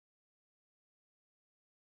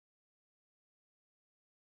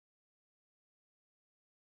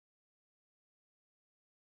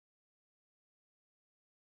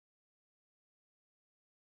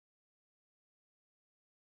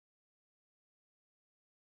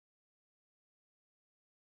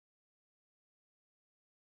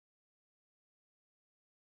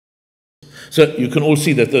So you can all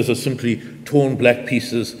see that those are simply torn black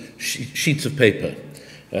pieces, sheets of paper,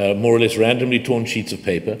 more or less randomly torn sheets of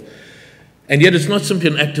paper. And yet it's not simply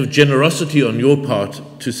an act of generosity on your part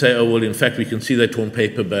to say, oh, well, in fact, we can see they're torn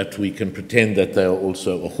paper, but we can pretend that they are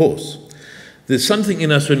also a horse. There's something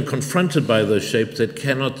in us when confronted by those shapes that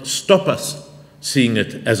cannot stop us seeing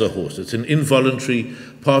it as a horse. It's an involuntary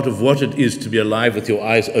part of what it is to be alive with your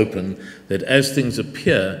eyes open, that as things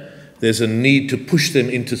appear, there's a need to push them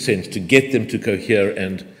into sense, to get them to cohere.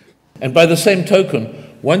 And by the same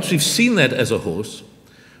token, once we've seen that as a horse,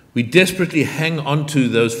 we desperately hang on to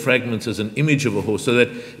those fragments as an image of a horse, so that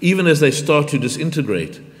even as they start to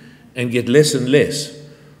disintegrate and get less and less,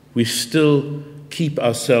 we still keep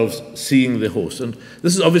ourselves seeing the horse. And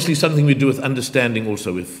this is obviously something we do with understanding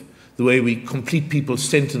also, with the way we complete people's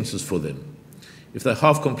sentences for them. If they're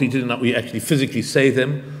half completed enough, we actually physically say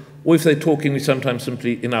them, or if they're talking, we sometimes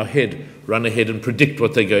simply in our head run ahead and predict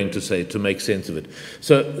what they're going to say to make sense of it.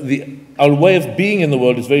 So our way of being in the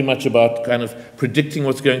world is very much about kind of predicting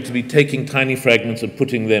what's going to be, taking tiny fragments and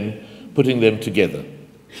putting them together.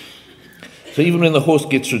 So even when the horse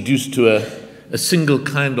gets reduced to a single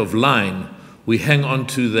kind of line, we hang on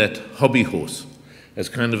to that hobby horse as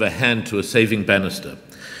kind of a hand to a saving banister.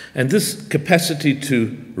 And this capacity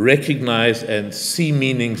to recognize and see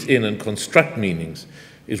meanings in and construct meanings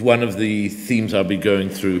is one of the themes I'll be going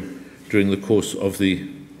through during the course of the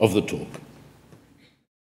talk.